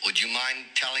Would you mind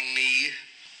telling me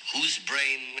whose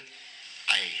brain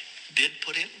I did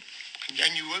put in?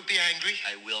 And you won't be angry?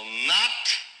 I will not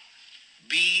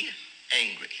be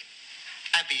angry.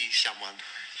 Abby someone.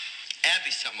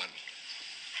 Abby someone.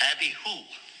 Abby who?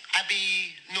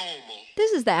 Abby Normal.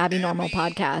 This is the Abby Normal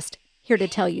podcast, here to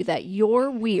tell you that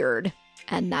you're weird,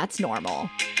 and that's normal.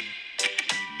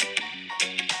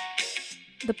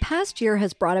 The past year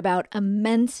has brought about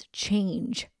immense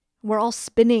change. We're all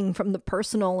spinning from the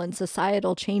personal and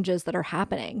societal changes that are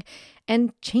happening,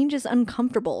 and change is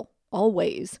uncomfortable,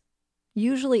 always.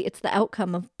 Usually it's the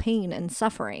outcome of pain and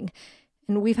suffering,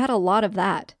 and we've had a lot of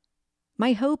that.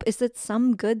 My hope is that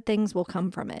some good things will come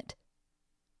from it.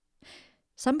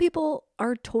 Some people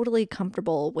are totally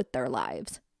comfortable with their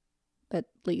lives, at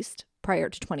least prior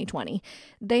to 2020.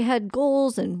 They had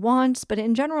goals and wants, but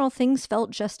in general, things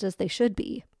felt just as they should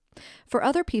be. For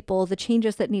other people, the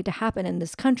changes that need to happen in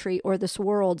this country or this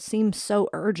world seem so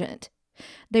urgent.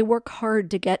 They work hard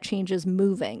to get changes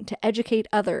moving, to educate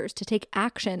others, to take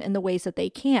action in the ways that they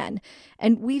can,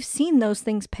 and we've seen those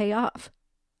things pay off.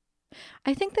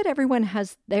 I think that everyone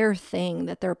has their thing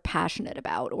that they're passionate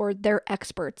about or they're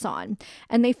experts on,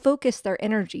 and they focus their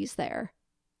energies there.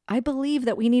 I believe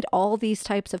that we need all these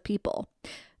types of people.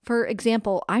 For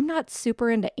example, I'm not super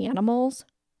into animals.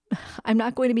 I'm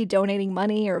not going to be donating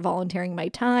money or volunteering my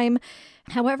time.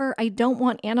 However, I don't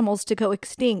want animals to go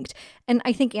extinct, and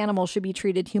I think animals should be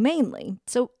treated humanely.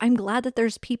 So I'm glad that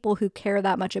there's people who care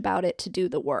that much about it to do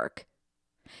the work.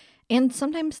 And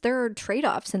sometimes there are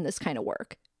trade-offs in this kind of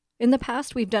work. In the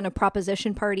past, we've done a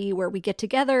proposition party where we get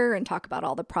together and talk about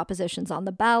all the propositions on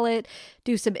the ballot,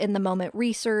 do some in-the-moment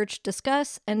research,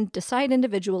 discuss, and decide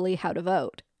individually how to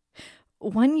vote.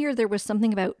 One year there was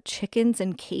something about chickens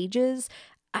and cages.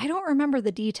 I don't remember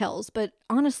the details, but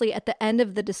honestly, at the end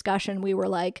of the discussion, we were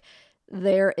like,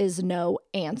 there is no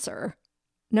answer.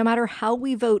 No matter how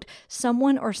we vote,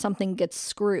 someone or something gets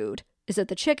screwed. Is it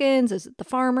the chickens? Is it the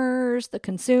farmers? The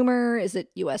consumer? Is it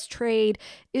U.S. trade?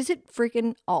 Is it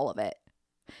freaking all of it?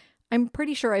 I'm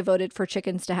pretty sure I voted for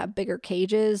chickens to have bigger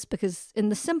cages because in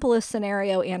the simplest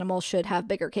scenario, animals should have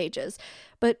bigger cages.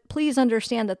 But please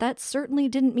understand that that certainly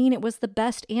didn't mean it was the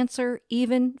best answer,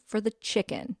 even for the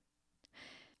chicken.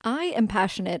 I am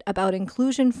passionate about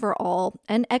inclusion for all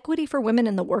and equity for women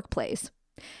in the workplace.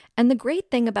 And the great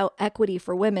thing about equity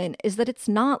for women is that it's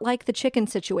not like the chicken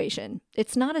situation.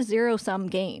 It's not a zero-sum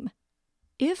game.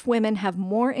 If women have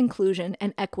more inclusion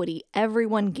and equity,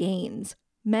 everyone gains.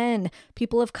 Men,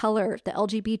 people of color, the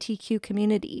LGBTQ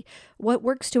community. What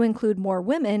works to include more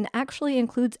women actually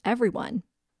includes everyone.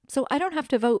 So I don't have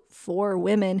to vote for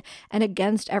women and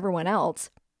against everyone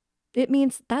else. It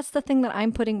means that's the thing that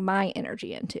I'm putting my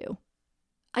energy into.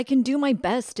 I can do my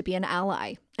best to be an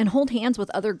ally and hold hands with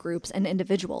other groups and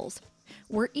individuals.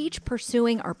 We're each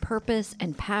pursuing our purpose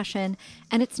and passion,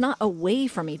 and it's not away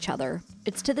from each other.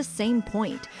 It's to the same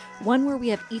point, one where we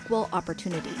have equal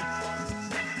opportunity.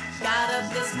 Got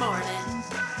up this morning.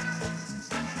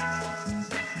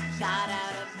 Got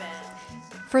out of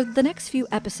bed. For the next few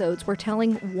episodes, we're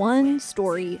telling one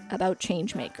story about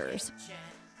change makers.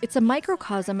 It's a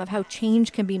microcosm of how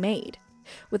change can be made,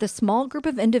 with a small group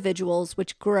of individuals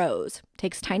which grows,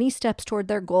 takes tiny steps toward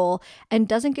their goal, and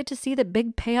doesn't get to see the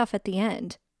big payoff at the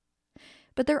end.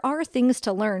 But there are things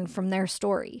to learn from their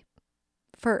story.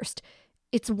 First,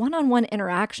 it's one-on-one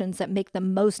interactions that make the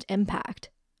most impact.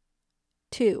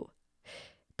 2,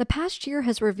 the past year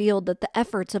has revealed that the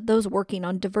efforts of those working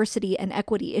on diversity and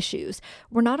equity issues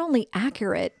were not only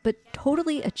accurate, but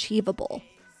totally achievable.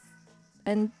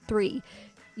 And 3,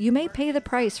 you may pay the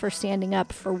price for standing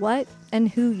up for what and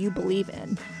who you believe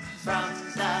in. From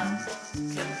the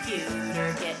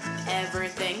computer, get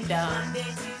everything done.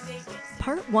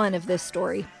 Part 1 of this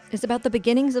story is about the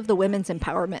beginnings of the Women's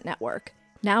Empowerment Network,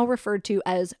 now referred to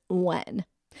as WEN,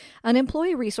 an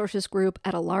employee resources group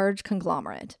at a large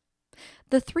conglomerate.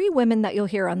 The 3 women that you'll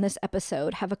hear on this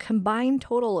episode have a combined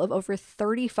total of over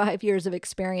 35 years of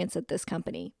experience at this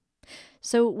company.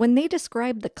 So when they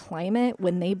describe the climate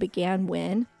when they began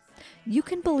WEN, you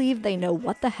can believe they know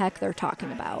what the heck they're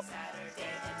talking about. Saturday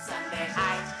and Sunday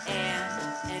I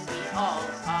am, and we all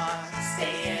are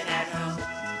staying at home.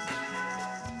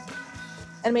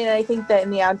 I mean, I think that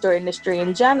in the outdoor industry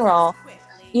in general,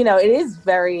 it is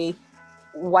very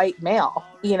white male.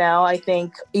 I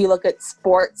think you look at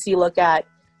sports, you look at,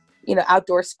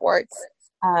 outdoor sports,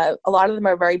 a lot of them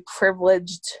are very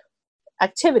privileged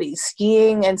activities.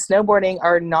 Skiing and snowboarding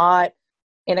are not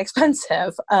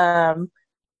inexpensive.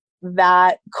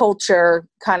 That culture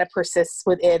kind of persists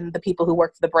within the people who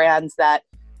work for the brands that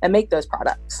make those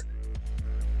products.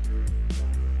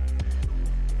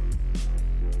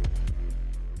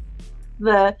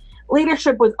 the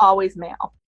leadership was always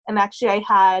male. And actually, I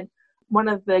had one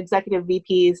of the executive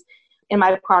VPs in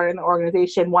my part in the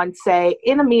organization once say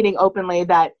in a meeting openly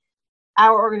that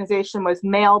our organization was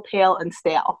male, pale, and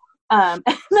stale. And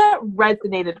that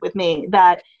resonated with me,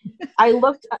 that I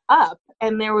looked up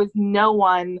and there was no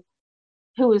one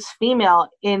who was female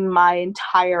in my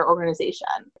entire organization,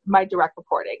 my direct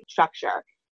reporting structure.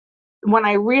 When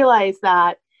I realized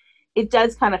that, it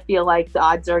does kind of feel like the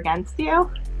odds are against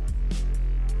you.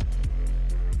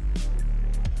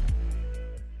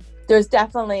 There's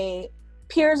definitely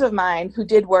peers of mine who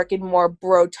did work in more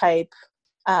bro type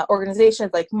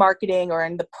organizations like marketing or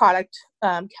in the product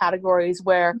categories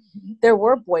where there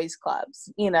were boys clubs,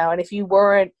 and if you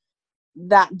weren't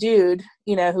that dude,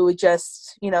 who would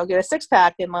just, get a six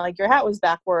pack and like your hat was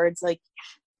backwards, like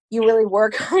you really were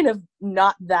kind of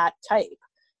not that type.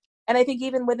 And I think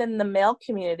even within the male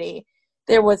community,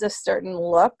 there was a certain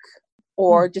look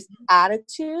or just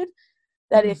attitude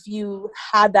that if you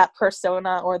had that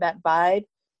persona or that vibe,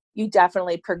 you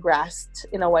definitely progressed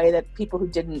in a way that people who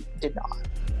did not.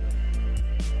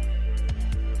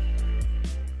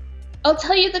 I'll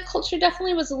tell you, the culture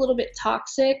definitely was a little bit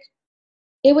toxic.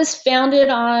 It was founded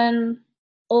on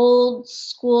old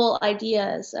school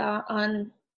ideas,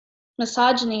 on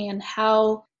misogyny and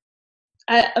how,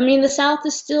 I mean, the South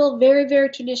is still very, very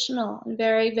traditional and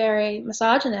very, very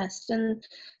misogynist. And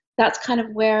that's kind of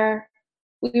where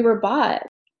we were bought.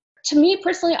 To me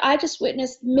personally, I just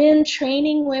witnessed men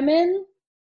training women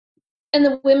and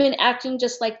the women acting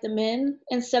just like the men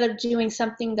instead of doing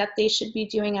something that they should be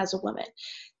doing as a woman.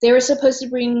 They were supposed to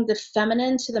bring the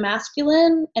feminine to the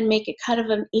masculine and make it kind of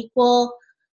an equal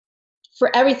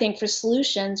for everything, for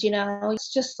solutions,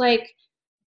 It's just like,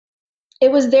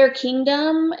 it was their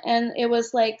kingdom and it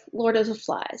was like Lord of the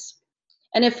Flies.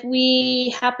 And if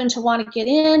we happen to want to get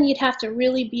in, you'd have to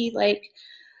really be like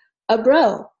a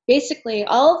bro. Basically,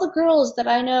 all the girls that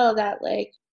I know that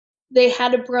like, they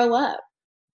had to bro up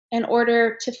in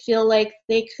order to feel like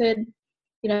they could,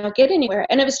 get anywhere.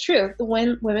 And it was true. The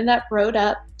women that broed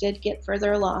up did get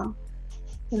further along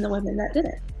than the women that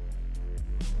didn't.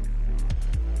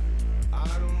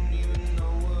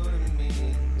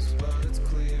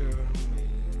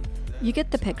 You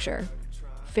get the picture.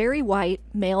 Very white,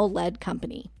 male-led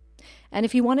company. And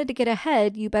if you wanted to get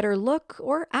ahead, you better look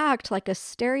or act like a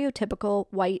stereotypical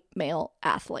white male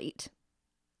athlete.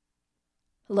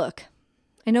 Look,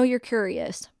 I know you're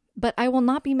curious, but I will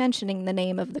not be mentioning the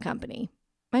name of the company.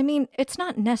 I mean, it's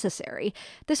not necessary.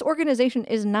 This organization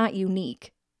is not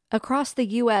unique. Across the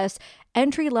U.S.,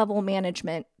 entry-level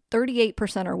management,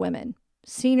 38% are women.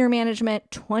 Senior management,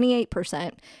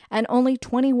 28%, and only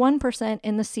 21%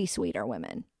 in the C-suite are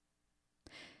women.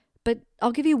 But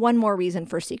I'll give you one more reason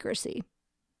for secrecy.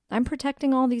 I'm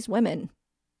protecting all these women.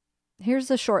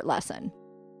 Here's a short lesson.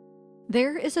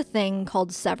 There is a thing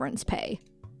called severance pay.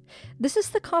 This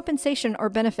is the compensation or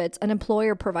benefits an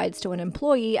employer provides to an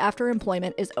employee after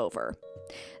employment is over.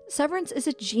 Severance is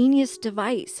a genius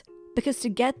device because to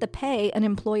get the pay, an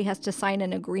employee has to sign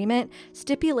an agreement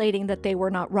stipulating that they were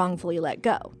not wrongfully let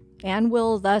go and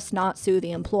will thus not sue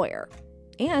the employer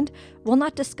and will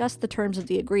not discuss the terms of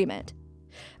the agreement.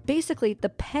 Basically, the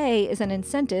pay is an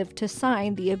incentive to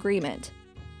sign the agreement.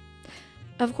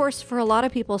 Of course, for a lot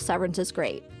of people, severance is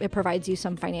great. It provides you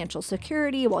some financial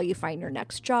security while you find your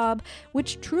next job,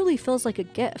 which truly feels like a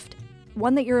gift,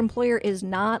 one that your employer is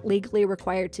not legally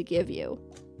required to give you.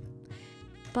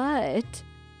 But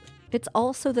it's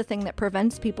also the thing that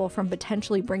prevents people from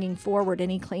potentially bringing forward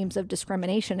any claims of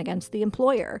discrimination against the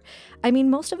employer. I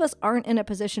mean, most of us aren't in a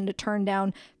position to turn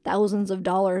down thousands of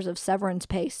dollars of severance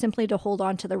pay simply to hold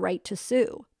on to the right to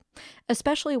sue,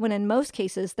 especially when in most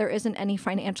cases there isn't any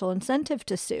financial incentive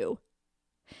to sue.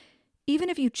 Even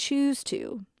if you choose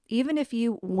to, even if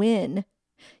you win,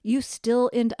 you still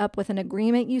end up with an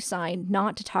agreement you signed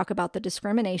not to talk about the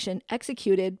discrimination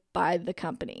executed by the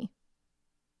company.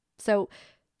 So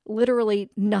literally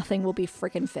nothing will be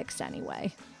freaking fixed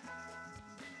anyway.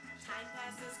 Time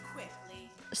passes quickly.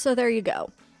 So there you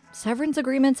go. Severance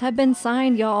agreements have been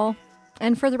signed, y'all.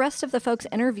 And for the rest of the folks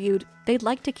interviewed, they'd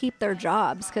like to keep their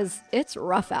jobs because it's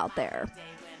rough out there.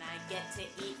 When I get to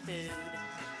eat food.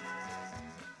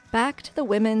 Back to the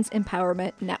Women's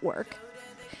Empowerment Network.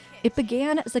 It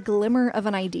began as a glimmer of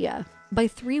an idea by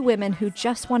 3 women who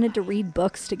just wanted to read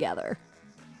books together.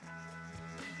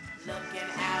 Looking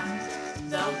out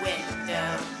the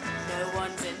window, no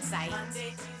one's in sight.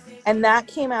 And that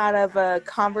came out of a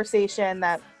conversation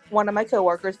that one of my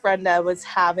coworkers, Brenda, was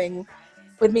having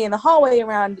with me in the hallway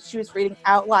around, she was reading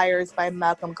Outliers by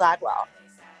Malcolm Gladwell.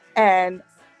 And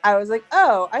I was like,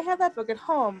 oh, I have that book at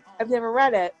home. I've never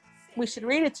read it. we should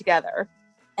read it together.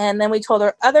 And then we told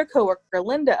our other coworker,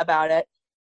 Linda, about it.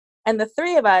 And the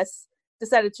three of us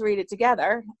decided to read it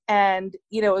together. And,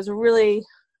 you know, it was really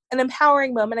an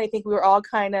empowering moment. I think we were all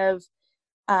kind of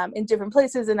in different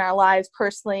places in our lives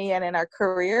personally and in our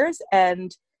careers.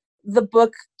 And the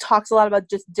book talks a lot about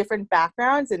just different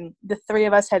backgrounds. And the three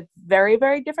of us had very,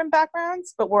 very different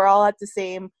backgrounds, but we're all at the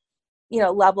same, you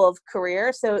know, level of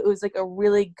career. So it was like a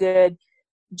really good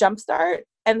jumpstart.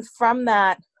 And from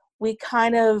that, we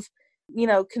kind of, you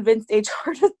know, convinced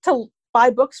HR to buy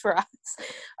books for us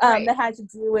that had to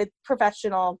do with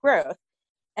professional growth.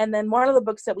 And then one of the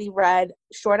books that we read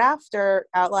short after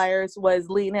Outliers was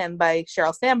Lean In by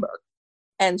Sheryl Sandberg.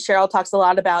 And Sheryl talks a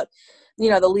lot about, you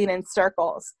know, the lean in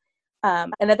circles.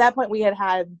 And at that point we had,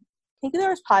 I think there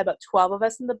was probably about 12 of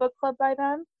us in the book club by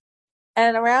then.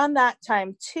 And around that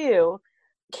time too,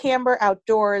 Camber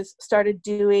Outdoors started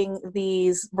doing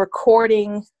these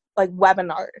recording like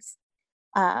webinars.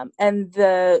 And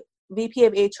the VP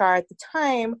of HR at the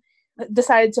time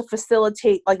decided to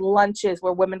facilitate like lunches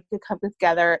where women could come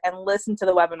together and listen to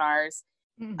the webinars.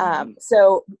 Mm-hmm.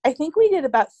 So I think we did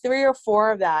about 3 or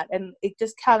 4 of that, and it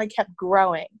just kind of kept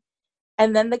growing.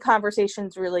 And then the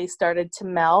conversations really started to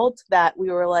meld that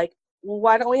we were like, well,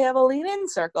 why don't we have a lean in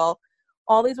circle?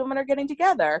 All these women are getting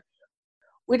together.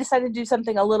 We decided to do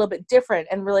something a little bit different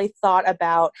and really thought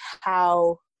about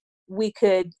how we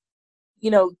could, you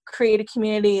know, create a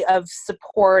community of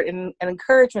support and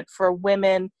encouragement for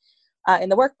women in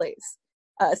the workplace,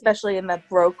 especially in the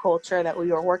bro culture that we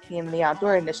were working in the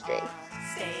outdoor industry.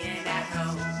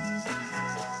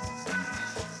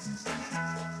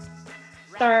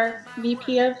 Our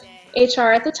VP of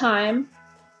HR at the time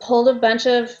pulled a bunch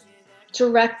of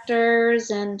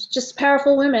directors and just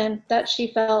powerful women that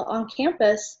she felt on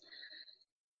campus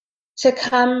to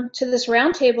come to this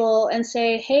roundtable and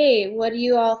say, hey, what do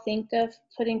you all think of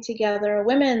putting together a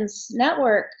women's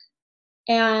network?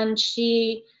 And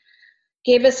she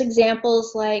gave us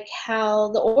examples like how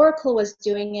the Oracle was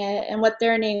doing it and what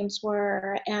their names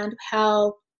were and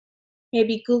how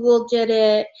maybe Google did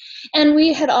it. And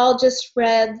we had all just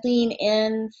read Lean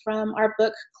In from our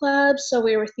book club. So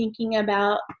we were thinking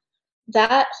about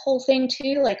that whole thing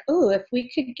too. Like, oh, if we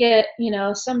could get, you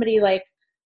know, somebody like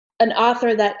an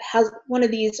author that has one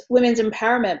of these women's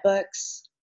empowerment books,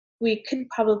 we could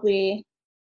probably,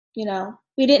 you know,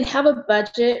 we didn't have a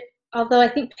budget, although I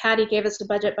think Patty gave us a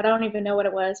budget, but I don't even know what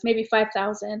it was, maybe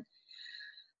 $5,000.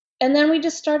 And then we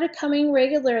just started coming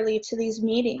regularly to these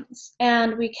meetings,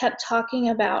 and we kept talking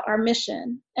about our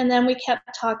mission. And then we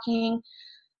kept talking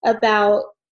about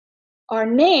our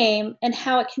name and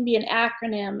how it can be an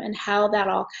acronym and how that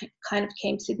all kind of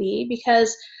came to be,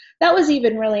 because that was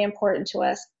even really important to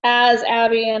us, as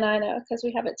Abby and I know, because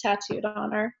we have it tattooed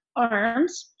on our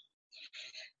arms.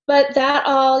 But that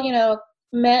all, you know,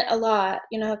 meant a lot,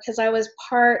 you know, because I was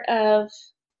part of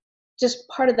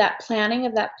that planning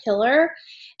of that pillar.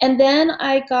 And then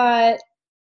I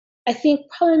think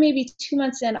probably maybe 2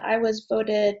 months in, I was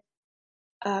voted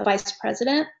vice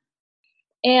president.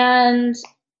 And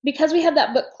because we had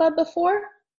that book club before,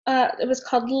 it was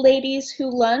called Ladies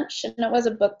Who Lunch, and it was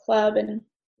a book club and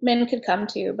men could come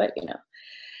too, but you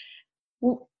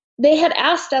know, they had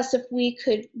asked us if we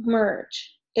could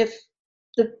merge, if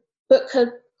the book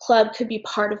club could be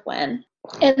part of WEN.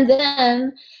 And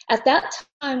then at that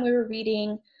time we were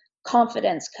reading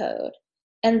Confidence Code,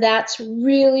 and that's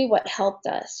really what helped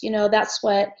us. You know, that's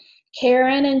what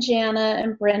Karen and Jana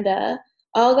and Brenda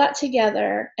all got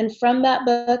together, and from that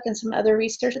book and some other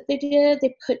research that they did,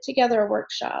 they put together a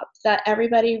workshop that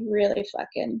everybody really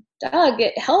fucking dug.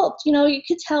 It helped. You know, you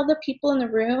could tell the people in the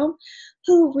room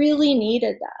who really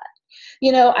needed that.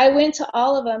 You know, I went to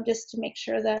all of them just to make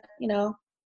sure that, you know,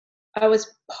 I was,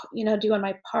 you know, doing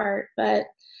my part. But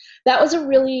that was a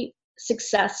really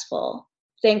successful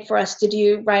thing for us to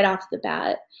do right off the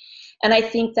bat. And I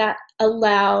think that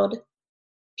allowed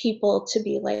people to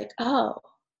be like, oh,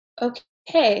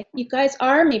 okay, you guys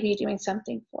are maybe doing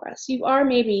something for us. You are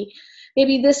maybe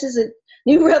this is a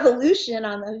new revolution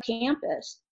on the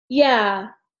campus. Yeah,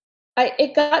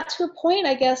 it got to a point,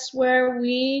 I guess, where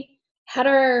we had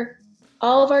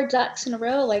all of our ducks in a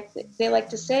row, like they like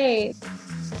to say.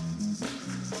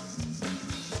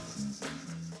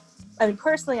 I mean,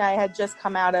 personally, I had just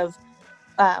come out of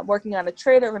working on a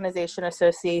trade organization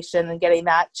association and getting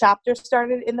that chapter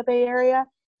started in the Bay Area.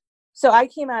 So I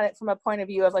came at it from a point of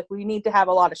view of like, we need to have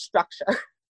a lot of structure.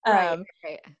 Right.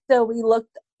 So we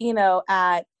looked, you know,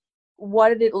 at what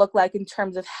did it look like in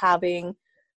terms of having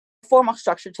formal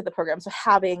structure to the program. So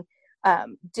having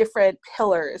different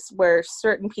pillars where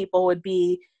certain people would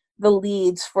be the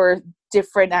leads for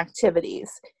different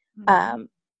activities. Mm-hmm.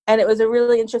 And it was a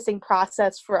really interesting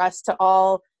process for us to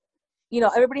all,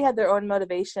 everybody had their own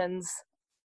motivations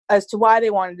as to why they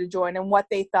wanted to join and what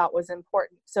they thought was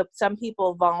important. So some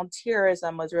people,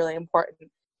 volunteerism was really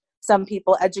important. Some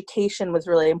people, education was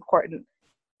really important.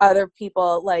 Other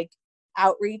people, like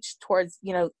outreach towards,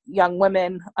 young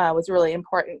women was really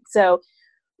important. So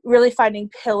really finding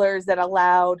pillars that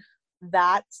allowed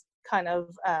that kind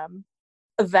of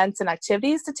events and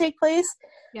activities to take place,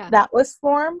 that was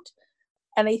formed.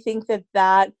 And I think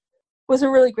that was a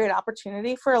really great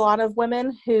opportunity for a lot of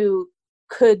women who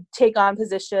could take on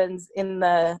positions in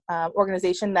the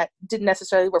organization that didn't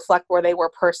necessarily reflect where they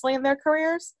were personally in their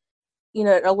careers.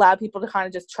 It allowed people to kind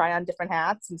of just try on different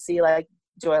hats and see, like,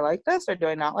 do I like this or do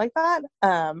I not like that?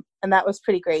 And that was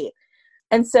pretty great.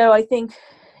 And so I think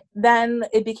then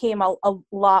it became a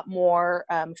lot more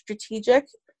strategic,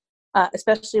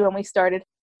 especially when we started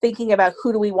thinking about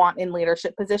who do we want in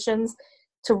leadership positions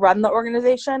to run the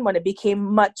organization, when it became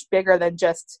much bigger than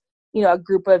just, a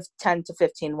group of 10 to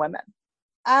 15 women.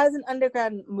 As an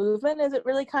underground movement, as it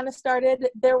really kind of started,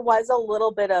 there was a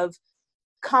little bit of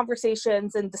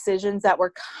conversations and decisions that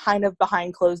were kind of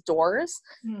behind closed doors.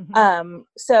 Mm-hmm.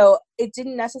 So it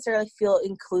didn't necessarily feel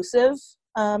inclusive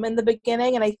in the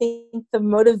beginning. And I think the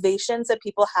motivations that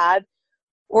people had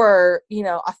were,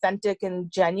 authentic and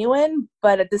genuine,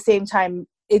 but at the same time,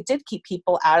 it did keep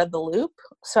people out of the loop.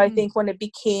 So I think when it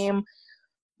became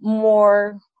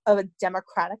more of a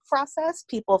democratic process,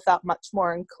 people felt much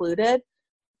more included.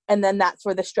 And then that's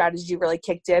where the strategy really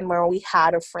kicked in, where we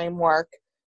had a framework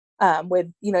with,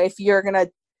 if you're going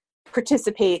to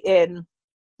participate in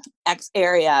X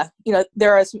area,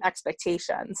 there are some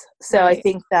expectations. So right. I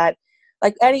think that,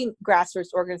 like any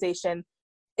grassroots organization,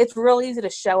 it's real easy to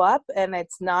show up and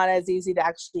it's not as easy to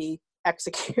actually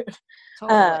execute.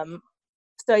 Totally.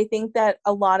 So I think that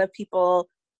a lot of people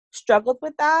struggled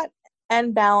with that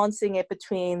and balancing it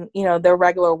between, their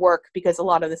regular work, because a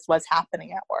lot of this was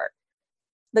happening at work.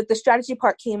 Like the strategy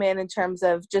part came in terms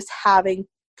of just having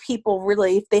people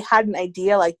really, if they had an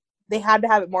idea, like they had to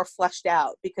have it more fleshed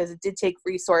out, because it did take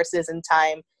resources and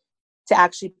time to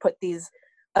actually put these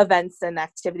events and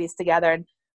activities together. And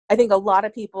I think a lot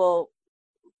of people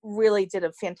really did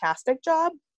a fantastic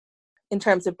job in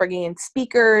terms of bringing in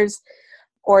speakers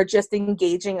or just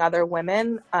engaging other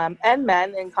women and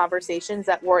men in conversations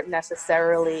that weren't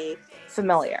necessarily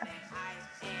familiar.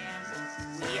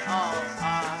 We all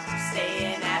are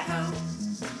staying at home.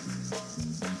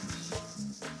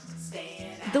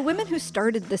 The women who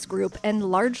started this group and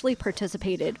largely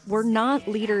participated were not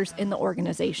leaders in the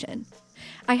organization.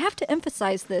 I have to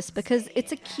emphasize this because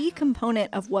it's a key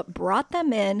component of what brought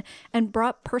them in and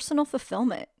brought personal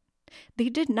fulfillment. They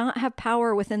did not have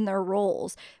power within their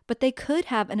roles, but they could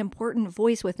have an important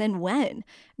voice within WEN,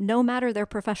 no matter their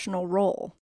professional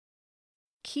role.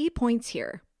 Key points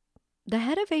here. The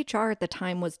head of HR at the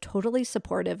time was totally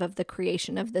supportive of the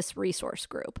creation of this resource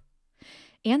group.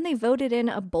 And they voted in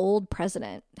a bold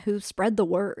president who spread the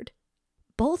word.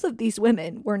 Both of these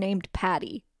women were named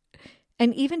Patty.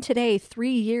 And even today,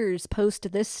 3 years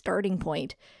post this starting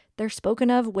point, they're spoken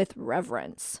of with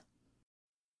reverence.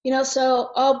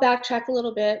 So I'll backtrack a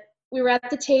little bit. We were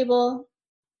at the table.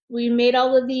 We made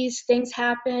all of these things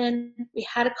happen. We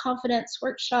had a confidence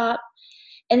workshop.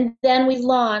 And then we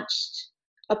launched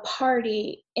a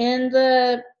party in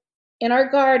our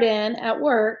garden at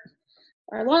work,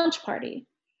 our launch party.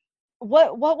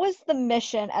 What was the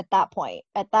mission at that point,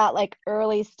 at that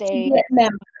early stage? To get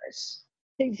members.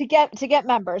 To get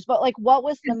members. But what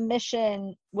was the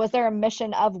mission? Was there a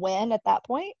mission of WEN at that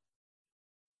point?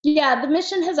 Yeah, the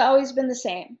mission has always been the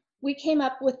same. We came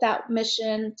up with that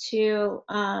mission to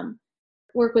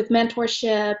work with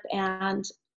mentorship and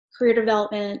career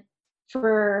development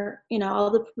for,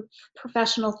 all the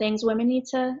professional things women need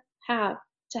to have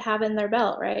in their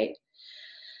belt, right?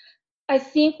 I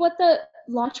think what the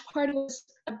launch party was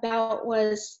about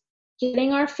was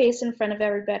getting our face in front of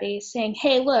everybody, saying,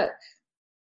 hey, look,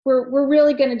 we're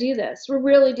really going to do this. We're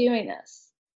really doing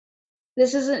this.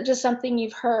 This isn't just something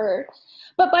you've heard.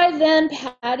 But by then,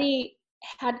 Patty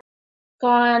had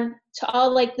gone to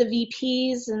all the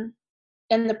VPs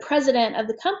and the president of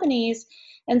the companies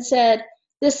and said,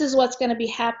 this is what's going to be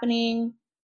happening.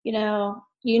 You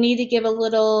need to give a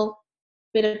little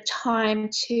bit of time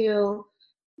to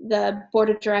the board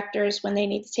of directors when they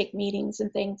need to take meetings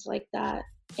and things like that.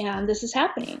 And this is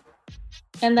happening.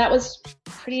 And that was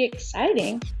pretty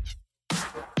exciting.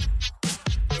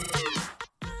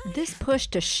 This push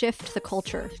to shift the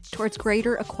culture towards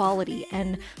greater equality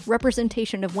and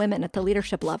representation of women at the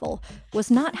leadership level was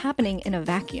not happening in a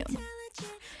vacuum.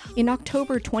 In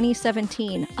October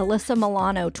 2017, Alyssa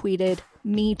Milano tweeted,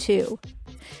 "Me too."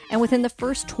 And within the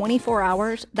first 24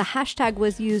 hours, the hashtag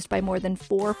was used by more than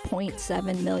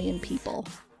 4.7 million people.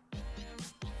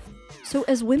 So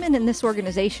as women in this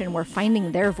organization were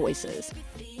finding their voices,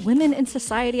 women in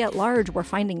society at large were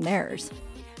finding theirs.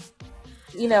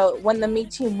 You know, when the Me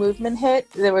Too movement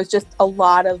hit, there was just a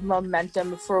lot of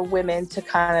momentum for women to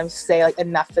kind of say, like,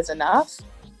 enough is enough,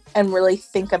 and really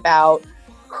think about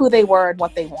who they were and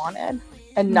what they wanted,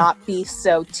 and not be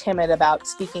so timid about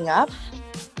speaking up.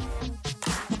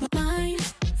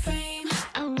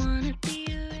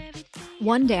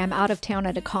 One day I'm out of town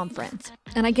at a conference,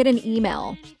 and I get an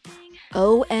email.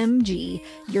 OMG,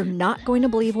 you're not going to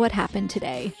believe what happened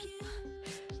today.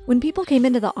 When people came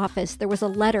into the office, there was a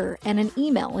letter and an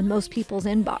email in most people's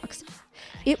inbox.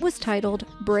 It was titled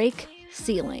Break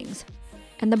Ceilings,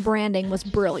 and the branding was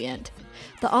brilliant.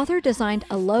 The author designed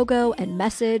a logo and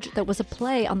message that was a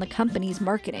play on the company's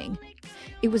marketing.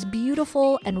 It was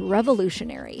beautiful and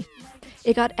revolutionary.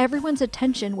 It got everyone's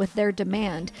attention with their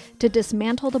demand to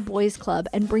dismantle the boys' club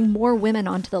and bring more women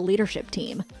onto the leadership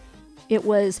team. It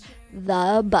was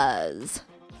the buzz.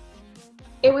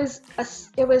 It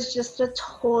was just a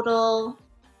total,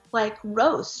 like,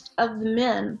 roast of the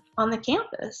men on the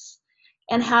campus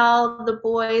and how the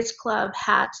boys' club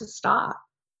had to stop.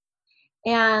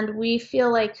 And we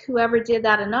feel like whoever did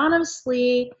that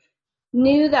anonymously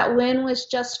knew that WIN was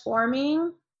just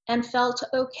forming and felt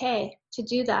okay to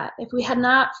do that. If we had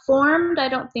not formed, I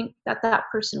don't think that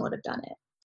person would have done it.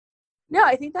 No,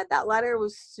 I think that letter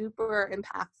was super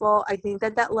impactful. I think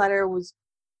that letter was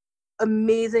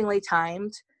amazingly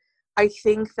timed. I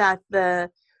think that the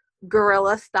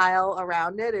guerrilla style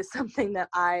around it is something that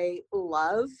I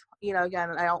love. You know,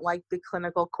 again, I don't like the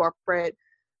clinical corporate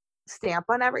stamp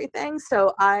on everything.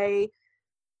 So I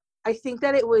think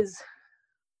that it was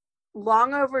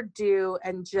long overdue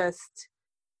and just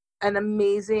an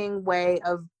amazing way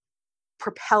of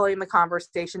propelling the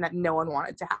conversation that no one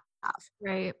wanted to have.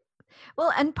 Right.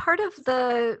 Well, and part of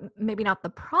the, maybe not the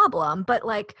problem, but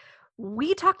like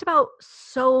we talked about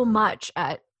so much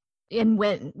within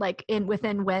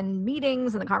WIN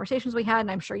meetings and the conversations we had,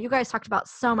 and I'm sure you guys talked about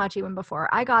so much even before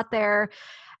I got there.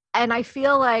 And I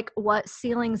feel like what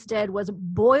Ceilings did was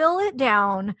boil it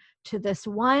down to this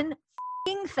one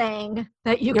thing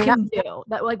that you can do,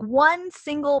 that like one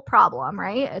single problem,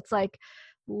 right? It's like,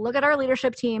 look at our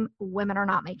leadership team. Women are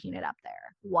not making it up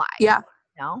there. Why? Yeah.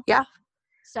 You know? Yeah.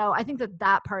 So I think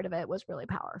that part of it was really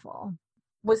powerful.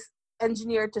 Was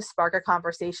engineered to spark a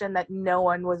conversation that no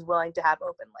one was willing to have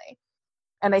openly.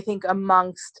 And I think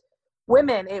amongst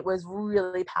women, it was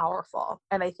really powerful.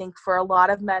 And I think for a lot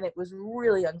of men, it was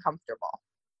really uncomfortable,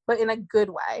 but in a good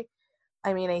way.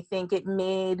 I mean, I think it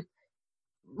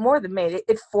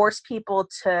forced people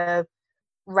to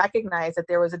recognize that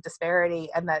there was a disparity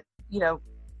and that, you know,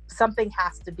 something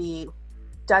has to be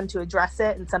done to address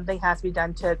it and something has to be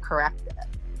done to correct it.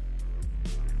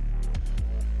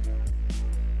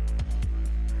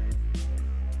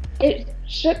 It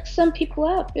shook some people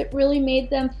up. It really made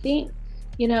them think,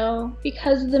 you know,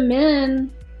 because the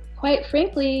men, quite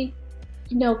frankly,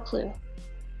 no clue.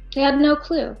 They had no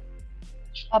clue.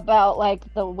 About like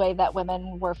the way that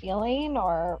women were feeling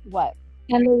or what?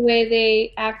 And the way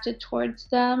they acted towards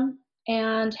them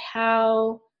and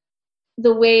how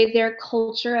the way their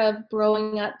culture of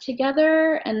growing up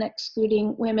together and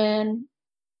excluding women,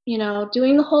 you know,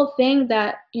 doing the whole thing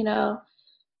that, you know,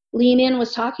 Lean In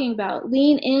was talking about,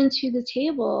 lean into the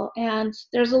table. And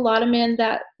there's a lot of men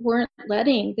that weren't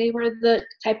letting. They were the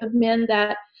type of men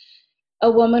that a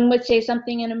woman would say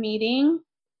something in a meeting,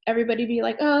 everybody be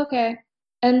like, oh, okay.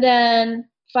 And then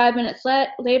 5 minutes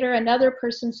later, another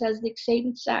person says the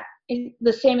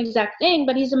same exact thing,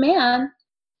 but he's a man.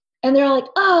 And they're like,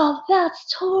 oh,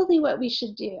 that's totally what we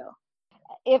should do.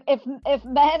 If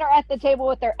men are at the table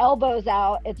with their elbows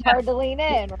out, it's hard to lean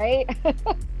in, right?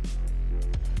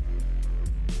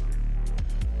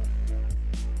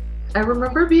 I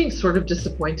remember being sort of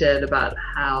disappointed about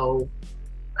how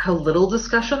little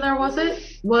discussion there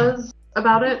was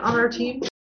about it on our team,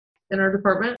 in our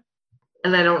department.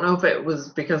 And I don't know if it was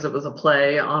because it was a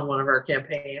play on one of our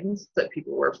campaigns that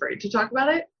people were afraid to talk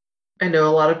about it. I know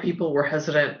a lot of people were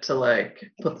hesitant to like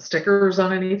put the stickers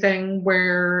on anything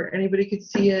where anybody could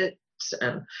see it.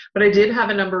 But I did have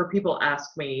a number of people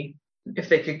ask me if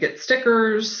they could get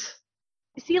stickers.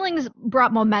 Ceilings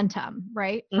brought momentum,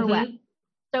 right? For Mm-hmm. WIN.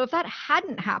 So if that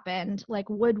hadn't happened, like,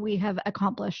 would we have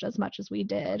accomplished as much as we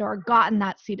did or gotten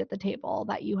that seat at the table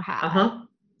that you had? Uh-huh.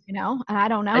 You know, and I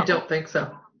don't know. I don't think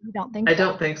so. You don't think I so?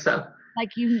 don't think so. Like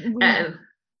And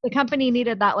the company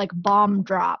needed that like bomb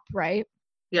drop, right?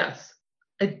 yes,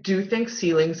 I do think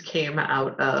Ceilings came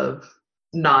out of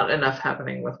not enough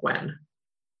happening with WIN.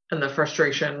 and the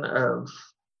frustration of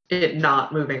it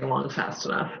not moving along fast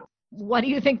enough. What do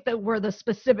you think that were the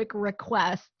specific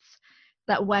requests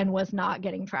that Wen was not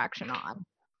getting traction on?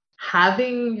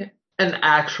 Having an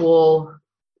actual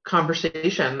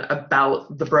conversation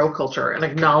about the bro culture and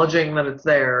acknowledging that it's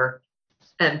there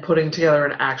and putting together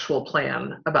an actual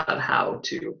plan about how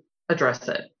to address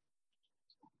it.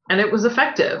 And it was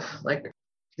effective. Like,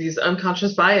 these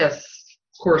unconscious bias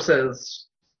courses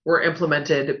were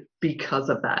implemented because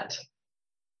of that.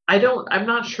 I'm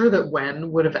not sure that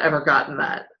Wen would have ever gotten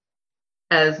that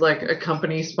as like a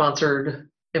company sponsored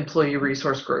employee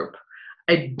resource group.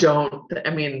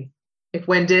 If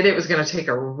Wen did, it was going to take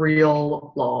a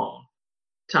real long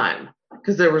time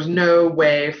because there was no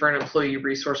way for an employee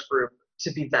resource group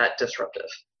to be that disruptive.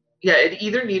 Yeah, it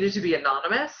either needed to be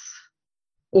anonymous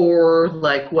or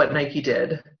like what Nike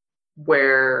did,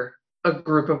 where a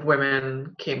group of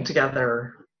women came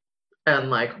together and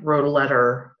like wrote a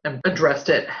letter and addressed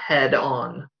it head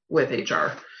on with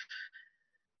HR,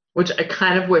 which I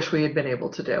kind of wish we had been able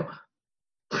to do.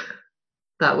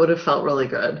 That would have felt really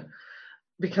good.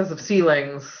 Because of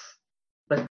ceilings,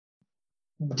 that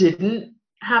didn't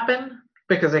happen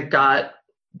because it got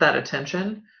that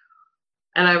attention.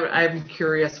 And I'm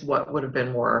curious what would have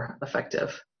been more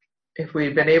effective. If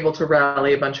we'd been able to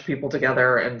rally a bunch of people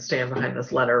together and stand behind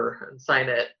this letter and sign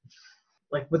it,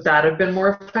 like, would that have been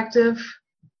more effective?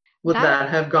 Would that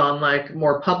have gone like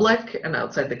more public and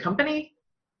outside the company?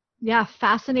 Yeah,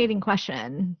 fascinating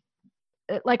question.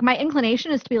 Like, my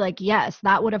inclination is to be like, yes,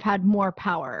 that would have had more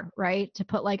power, right? To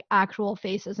put like actual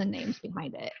faces and names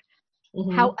behind it.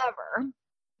 Mm-hmm. However,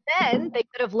 then they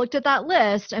could have looked at that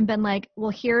list and been like,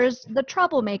 well, here's the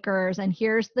troublemakers and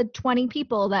here's the 20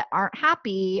 people that aren't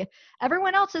happy.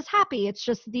 Everyone else is happy. It's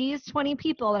just these 20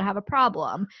 people that have a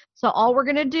problem. So all we're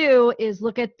going to do is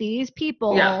look at these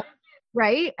people,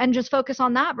 right? And just focus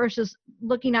on that versus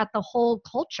looking at the whole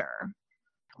culture.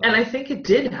 And I think it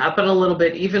did happen a little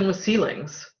bit even with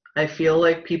ceilings. I feel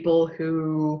like people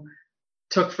who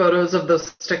took photos of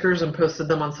those stickers and posted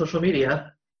them on social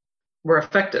media were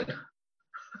affected.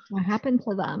 What happened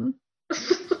to them?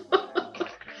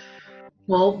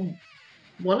 Well,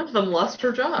 one of them lost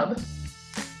her job.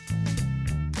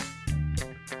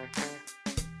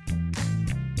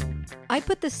 I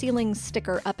put the ceilings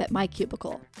sticker up at my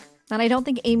cubicle, and I don't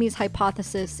think Amy's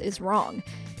hypothesis is wrong.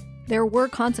 There were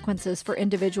consequences for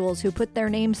individuals who put their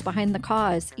names behind the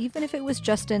cause, even if it was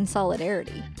just in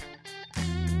solidarity.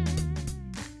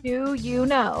 Do you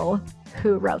know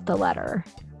who wrote the letter?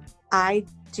 I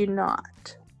do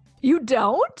not. You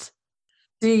don't?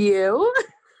 Do you?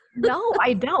 No,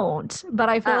 I don't. But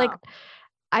I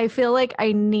feel like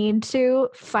I need to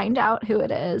find out who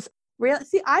it is. Really?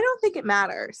 See, I don't think it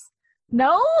matters.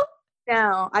 No?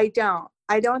 No, I don't.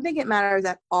 I don't think it matters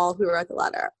at all who wrote the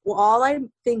letter. Well, all I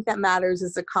think that matters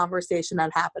is the conversation that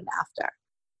happened after.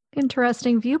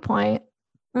 Interesting viewpoint.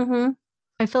 Mm-hmm.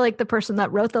 I feel like the person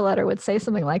that wrote the letter would say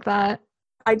something like that.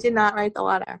 I did not write the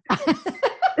letter.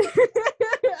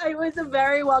 It was a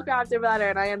very well-crafted letter,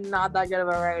 and I am not that good of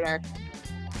a writer.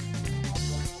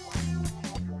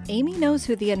 Amy knows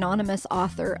who the anonymous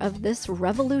author of this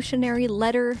revolutionary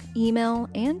letter, email,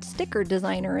 and sticker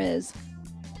designer is.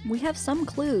 We have some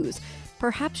clues.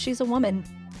 Perhaps she's a woman,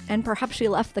 and perhaps she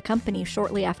left the company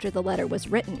shortly after the letter was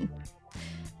written.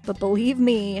 But believe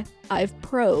me, I've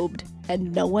probed,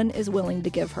 and no one is willing to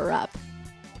give her up.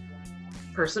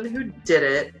 Person who did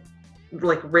it,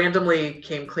 like, randomly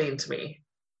came clean to me.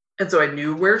 And so I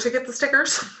knew where to get the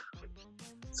stickers.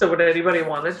 So when anybody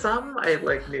wanted some, I,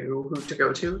 like, knew who to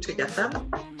go to get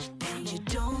them. And you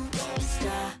don't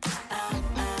stop.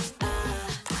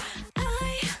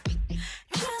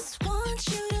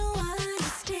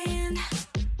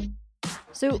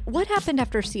 So what happened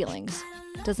after ceilings?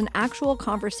 Does an actual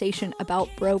conversation about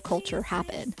bro culture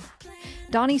happen?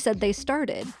 Donnie said they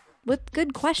started with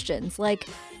good questions like,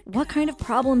 what kind of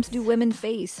problems do women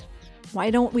face?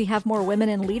 Why don't we have more women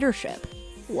in leadership?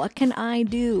 What can I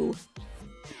do?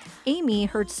 Amy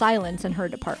heard silence in her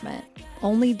department,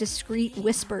 only discreet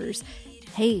whispers.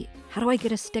 Hey, how do I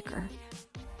get a sticker?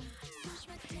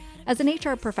 As an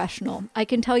HR professional, I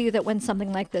can tell you that when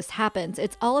something like this happens,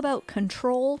 it's all about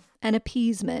control and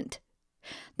appeasement.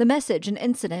 The message and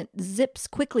incident zips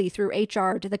quickly through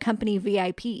HR to the company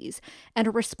VIPs, and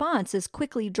a response is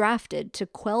quickly drafted to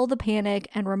quell the panic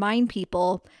and remind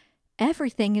people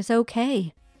everything is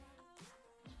okay.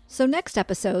 So next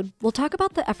episode, we'll talk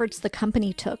about the efforts the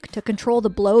company took to control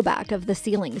the blowback of the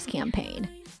ceilings campaign,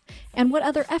 and what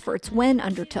other efforts Wen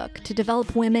undertook to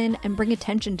develop women and bring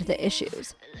attention to the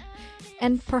issues.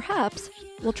 And perhaps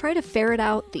we'll try to ferret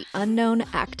out the unknown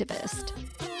activist.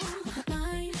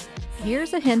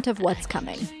 Here's a hint of what's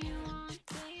coming.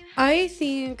 I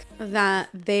think that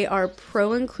they are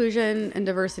pro-inclusion and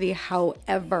diversity.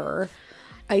 However,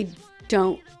 I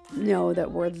don't know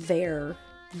that we're there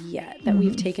yet, that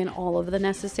we've taken all of the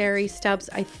necessary steps.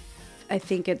 I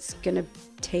think it's going to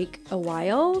take a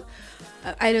while.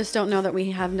 I just don't know that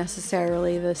we have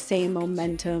necessarily the same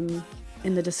momentum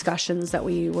in the discussions that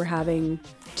we were having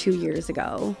 2 years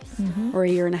ago or a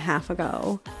year and a half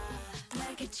ago.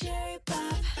 Like a cherry pie.